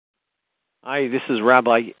Hi, this is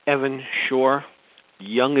Rabbi Evan Shore,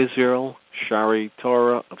 Young Israel Shari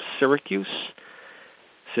Torah of Syracuse,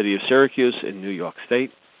 city of Syracuse in New York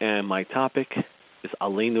State, and my topic is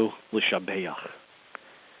Aleinu L'Shabeach.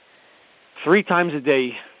 3 times a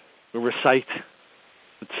day we recite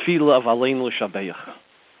the tefillah of Aleinu L'Shabeach.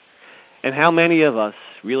 And how many of us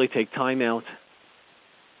really take time out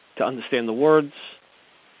to understand the words,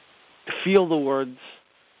 to feel the words,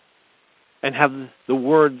 and have the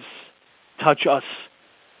words touch us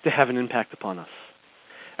to have an impact upon us?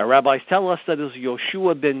 Our rabbis tell us that it was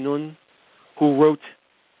Yoshua ben Nun who wrote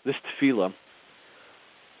this tefillah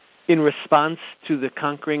in response to the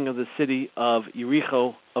conquering of the city of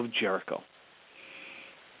Yericho of Jericho.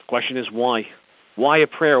 The question is why? Why a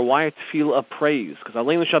prayer? Why a tefillah of praise? Because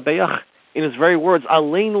Aleinu L'Shabeach, in his very words,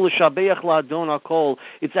 Aleinu L'Shabeach La'adon HaKol,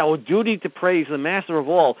 it's our duty to praise the Master of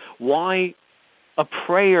all. Why a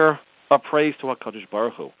prayer of praise to HaKadosh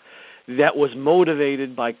Baruch Hu that was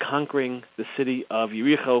motivated by conquering the city of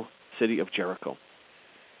Yericho, city of Jericho?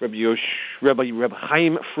 Rabbi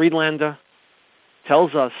Chaim Friedlander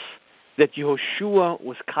tells us that Yehoshua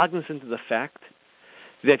was cognizant of the fact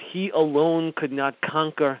that he alone could not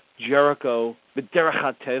conquer Jericho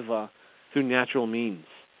b'derech hateva, through natural means.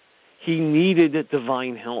 He needed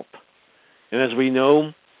divine help. And as we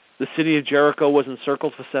know, the city of Jericho was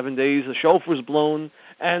encircled for 7 days, the shofar was blown,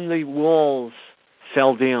 and the walls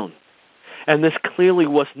fell down. And this clearly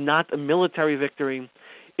was not a military victory.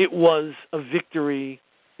 It was a victory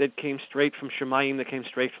that came straight from Shemayim, that came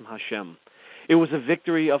straight from Hashem. It was a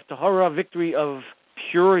victory of Tahara, a victory of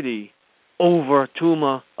purity over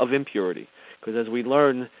Tuma, of impurity. Because as we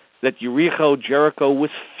learn that Yericho, Jericho, was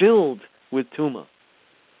filled with Tuma.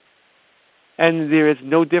 And there is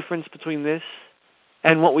no difference between this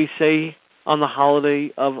and what we say on the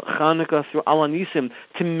holiday of Chanukah through Al Anisim,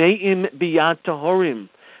 Tmeim biyad Tahorim,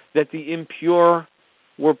 that the impure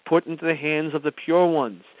were put into the hands of the pure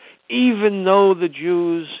ones. Even though the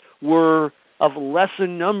Jews were of lesser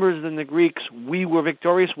numbers than the Greeks, we were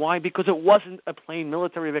victorious. Why? Because it wasn't a plain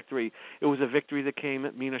military victory. It was a victory that came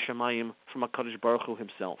Mina Shemayim, from HaKadosh Baruch Hu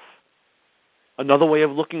himself. Another way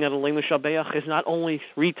of looking at Aleinu L'Shabeach is not only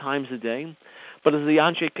 3 times a day, but as the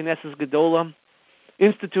Anshe Knesset Gedola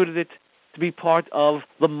instituted it to be part of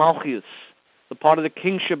the Malchus, the part of the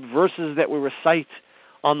kingship verses that we recite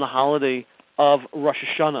on the holiday of Rosh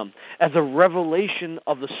Hashanah, as a revelation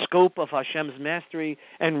of the scope of Hashem's mastery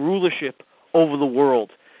and rulership over the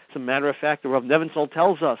world. As a matter of fact, the Rav Nebenzahl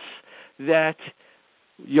tells us that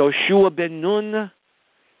Yoshua ben Nun,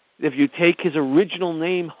 if you take his original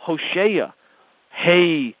name, Hoshea,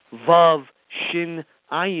 Hey, Vav, Shin,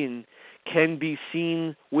 Ayin, can be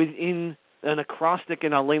seen within an acrostic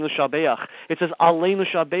in Aleinu L'Shabeach. It says Aleinu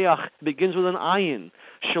L'Shabeach begins with an ayin.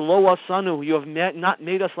 Shelo asanu, you have not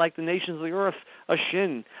made us like the nations of the earth. A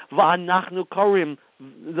shin. Va'anachnu korim,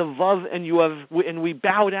 the vav, and we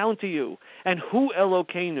bow down to you. And hu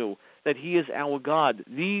Elokeinu, that he is our God.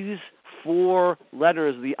 These 4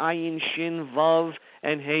 letters, the ayin, shin, vav,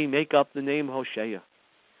 and hey, make up the name Hosea.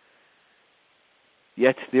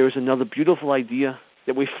 Yet there is another beautiful idea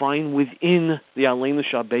that we find within the Aleinu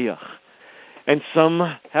L'Shabeach. And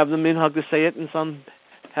some have the minhag to say it, and some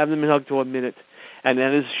have the minhag to admit it. And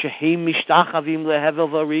that is Shehem mishtachavim lehevel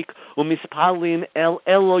varik umispalim el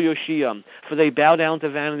elo yoshiyam. For they bow down to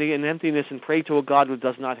vanity and emptiness and pray to a God who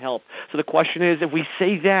does not help. So the question is, if we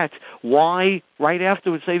say that, why right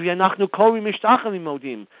afterwards say v'anachnu kori mishtachavim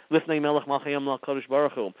modim lifnei melech malchayim l'kadosh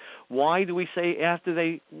baruch hu? Why do we say after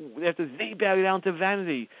they bow down to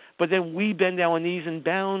vanity, but then we bend our knees and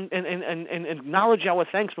acknowledge our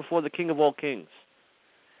thanks before the King of all kings?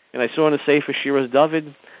 And I saw in the Sefer Shiras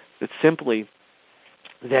David that simply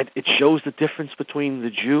that it shows the difference between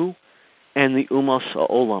the Jew and the Umas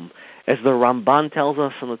Ha'olam. As the Ramban tells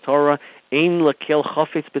us in the Torah, Ein lekel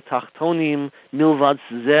chafetz betachtonim milvad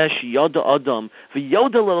zeh yoda adam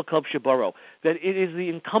v'yoda lelakav shebaro, that it is the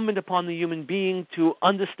incumbent upon the human being to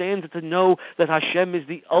understand and to know that Hashem is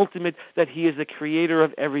the ultimate, that He is the creator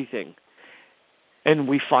of everything. And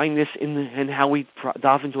we find this in how we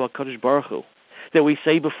dive into HaKadosh Baruch Hu, that we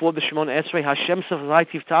say before the Shemona Esrei, Hashem Savzai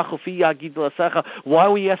Tivtachu Fi Yagid L'Asecha. Why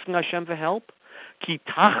are we asking Hashem for help? Ki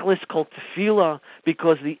Tachlis Kol Tefillah,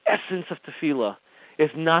 because the essence of Tefillah is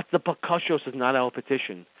not the Pakashos, is not our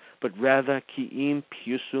petition, but rather Ki'im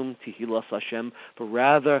Piyusum Tehilas Hashem, but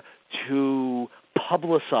rather to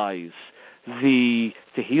publicize the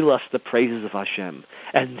Tehillas, the praises of Hashem.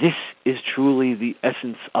 And this is truly the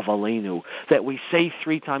essence of Aleinu, that we say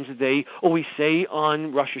 3 times a day, or we say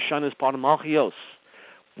on Rosh Hashanah as part of Malchios.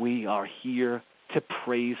 We are here to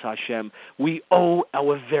praise Hashem. We owe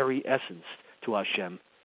our very essence to Hashem.